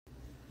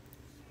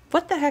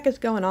What the heck is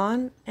going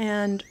on,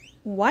 and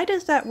why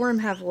does that worm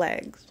have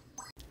legs?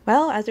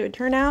 Well, as it would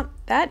turn out,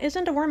 that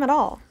isn't a worm at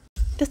all.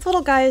 This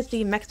little guy is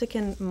the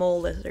Mexican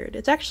mole lizard.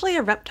 It's actually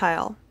a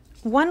reptile,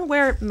 one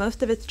where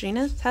most of its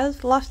genus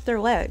has lost their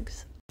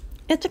legs.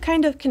 It's a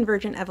kind of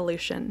convergent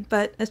evolution,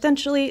 but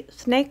essentially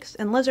snakes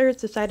and lizards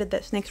decided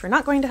that snakes were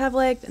not going to have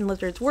legs and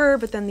lizards were,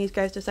 but then these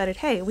guys decided,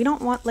 hey, we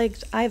don't want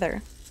legs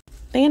either.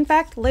 They in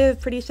fact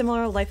live pretty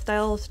similar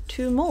lifestyles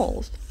to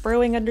moles,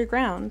 burrowing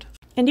underground.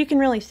 And you can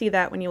really see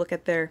that when you look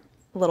at their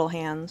little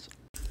hands.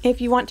 If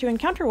you want to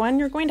encounter one,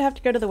 you're going to have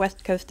to go to the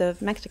west coast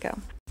of Mexico.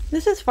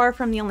 This is far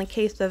from the only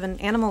case of an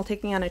animal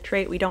taking on a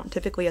trait we don't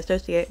typically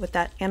associate with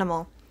that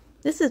animal.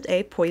 This is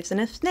a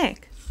poisonous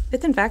snake.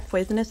 It's in fact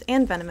poisonous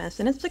and venomous,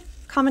 and it's a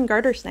common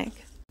garter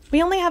snake.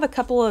 We only have a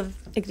couple of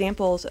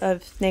examples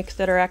of snakes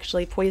that are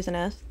actually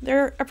poisonous.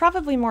 There are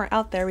probably more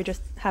out there, we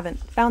just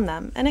haven't found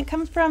them, and it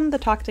comes from the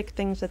toxic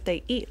things that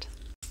they eat.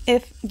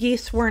 If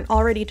geese weren't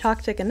already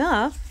toxic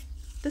enough,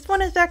 this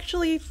one is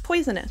actually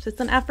poisonous. It's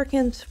an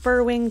African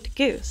spur-winged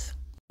goose.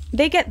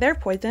 They get their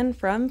poison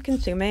from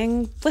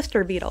consuming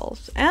blister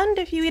beetles, and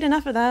if you eat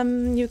enough of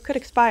them, you could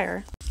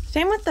expire.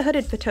 Same with the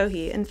hooded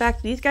pitohi. In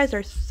fact, these guys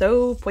are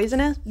so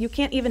poisonous, you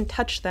can't even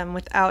touch them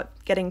without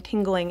getting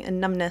tingling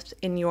and numbness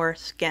in your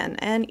skin,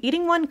 and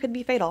eating one could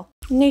be fatal.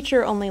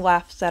 Nature only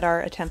laughs at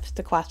our attempts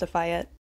to classify it.